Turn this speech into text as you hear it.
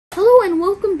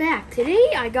back.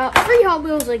 Today I got 3 Hot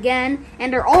Wheels again,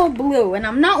 and they're all blue, and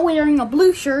I'm not wearing a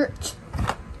blue shirt.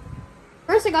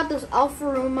 First I got this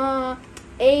Alpine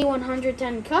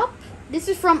A110 Cup. This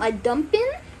is from a dump-in.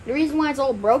 The reason why it's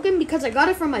all broken, because I got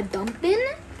it from a dump-in.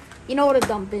 You know what a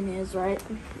dump-in is, right?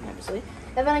 Obviously.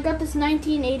 And then I got this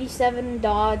 1987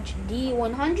 Dodge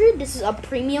D100. This is a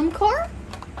premium car,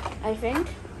 I think.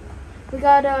 We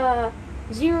got a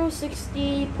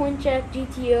 060 Pontiac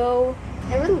GT0.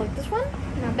 I really like this one.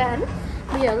 Not bad.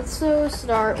 But yeah, let's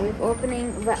start with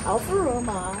opening the Alfa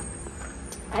Romeo.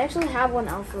 I actually have one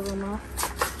Alfa Romeo.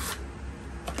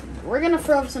 We're gonna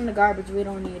throw this in the garbage. We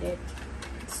don't need it.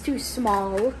 It's too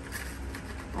small.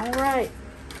 Alright.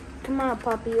 Come on,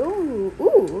 puppy. Ooh,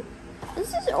 ooh. This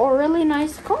is a really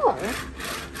nice car.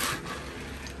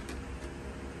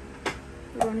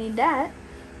 We don't need that.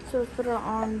 So let's put it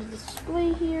on the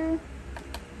display here.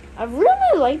 I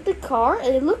really like the car.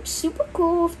 It looks super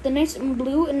cool with the nice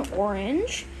blue and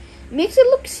orange. It makes it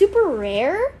look super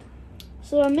rare.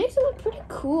 So it makes it look pretty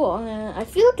cool. I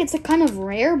feel like it's a kind of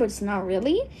rare, but it's not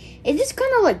really. It just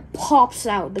kind of like pops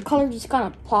out. The color just kind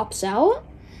of pops out.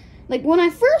 Like when I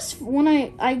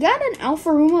got an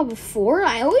Alfa Romeo before,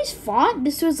 I always thought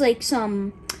this was like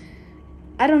some,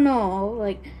 I don't know,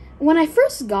 like when I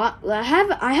first got, I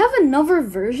have another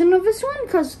version of this one,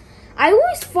 because I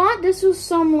always thought this was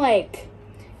some like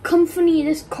company,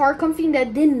 this car company that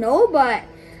I didn't know, but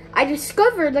I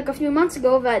discovered like a few months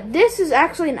ago that this is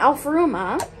actually an Alfa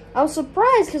Romeo. I was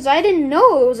surprised because I didn't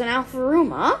know it was an Alfa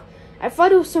Romeo. I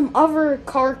thought it was some other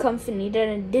car company that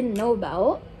I didn't know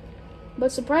about.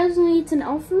 But surprisingly, it's an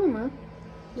Alfa Romeo.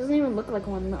 It doesn't even look like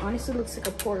one. It honestly looks like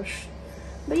a Porsche.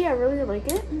 But yeah, I really like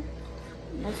it.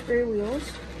 Nice gray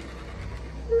wheels.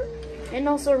 And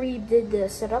also redid the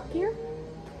setup here.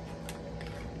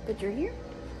 Picture here.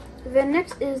 Then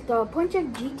next is the Pontiac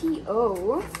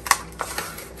GT0.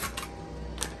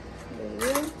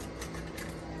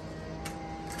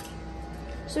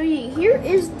 So yeah, here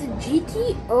is the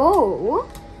GT0.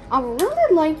 I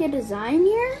really like the design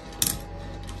here.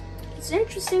 It's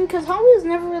interesting because Hot Wheels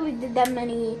never really did that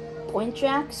many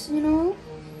Pontiacs, you know.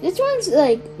 This one's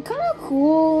like kind of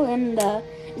cool, and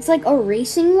it's like a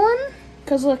racing one.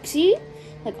 Cause look, see,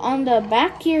 like on the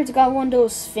back here, it's got one of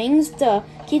those things to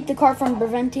keep the car from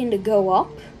preventing to go up.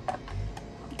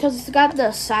 Because it's got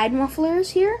the side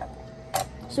mufflers here.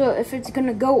 So if it's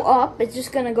gonna go up, it's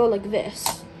just gonna go like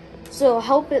this. So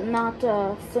help it not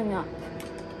fling up.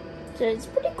 So it's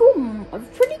pretty cool. A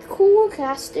pretty cool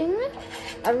casting.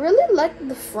 I really like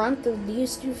the front of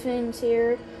these two things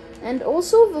here, and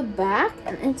also the back.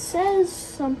 And it says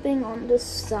something on the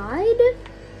side.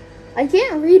 I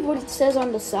can't read what it says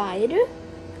on the side.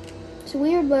 It's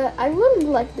weird, but I really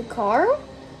like the car.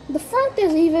 The front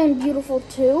is even beautiful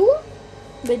too.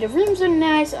 But the rims are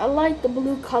nice. I like the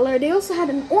blue color. They also had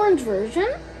an orange version,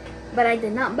 but I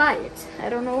did not buy it. I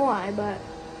don't know why, but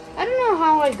I don't know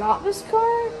how I got this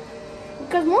car.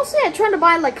 Because mostly I tried to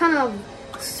buy like kind of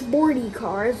sporty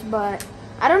cars, but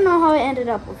I don't know how I ended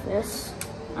up with this.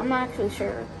 I'm not actually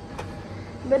sure.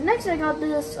 But next I got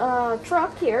this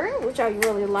truck here, which I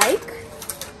really like.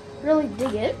 Really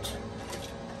dig it.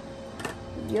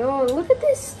 Yo, look at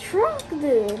this truck,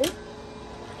 dude.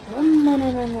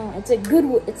 No. It's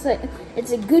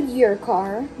a Goodyear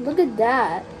car. Look at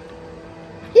that.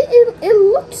 It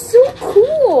looks so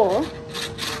cool.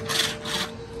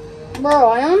 Bro,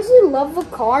 I honestly love the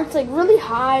car. It's like really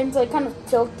high. It's like kind of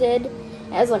tilted.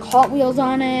 It has like Hot Wheels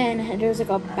on it, and there's like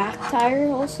a back tire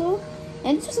also.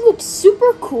 And it just looks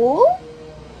super cool.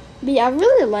 But yeah, I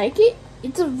really like it.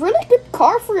 It's a really good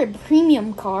car for a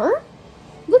premium car.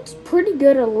 Looks pretty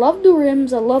good. I love the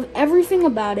rims. I love everything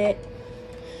about it.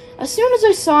 As soon as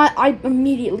I saw it, I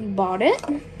immediately bought it.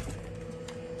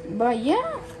 But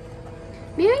yeah.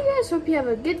 But yeah, guys, hope you have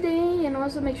a good day. And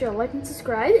also make sure to like and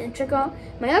subscribe. And check out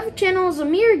my other channel,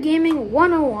 Zamir Gaming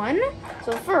 101.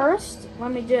 So first,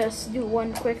 let me just do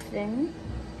one quick thing.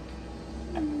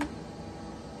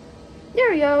 There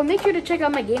we go. Make sure to check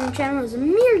out my gaming channel,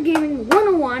 Zamir Gaming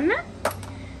 101.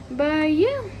 But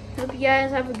yeah, hope you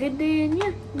guys have a good day. And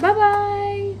yeah,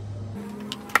 bye-bye.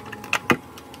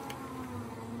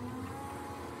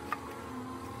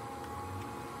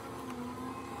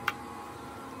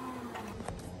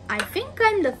 I think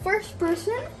I'm the first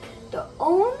person to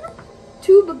own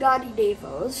 2 Bugatti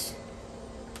Devos.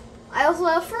 I also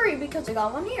have 3 because I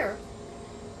got one here.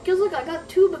 Because look, I got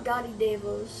 2 Bugatti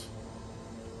Devos.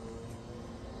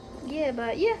 Yeah,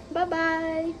 but yeah,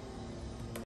 bye-bye.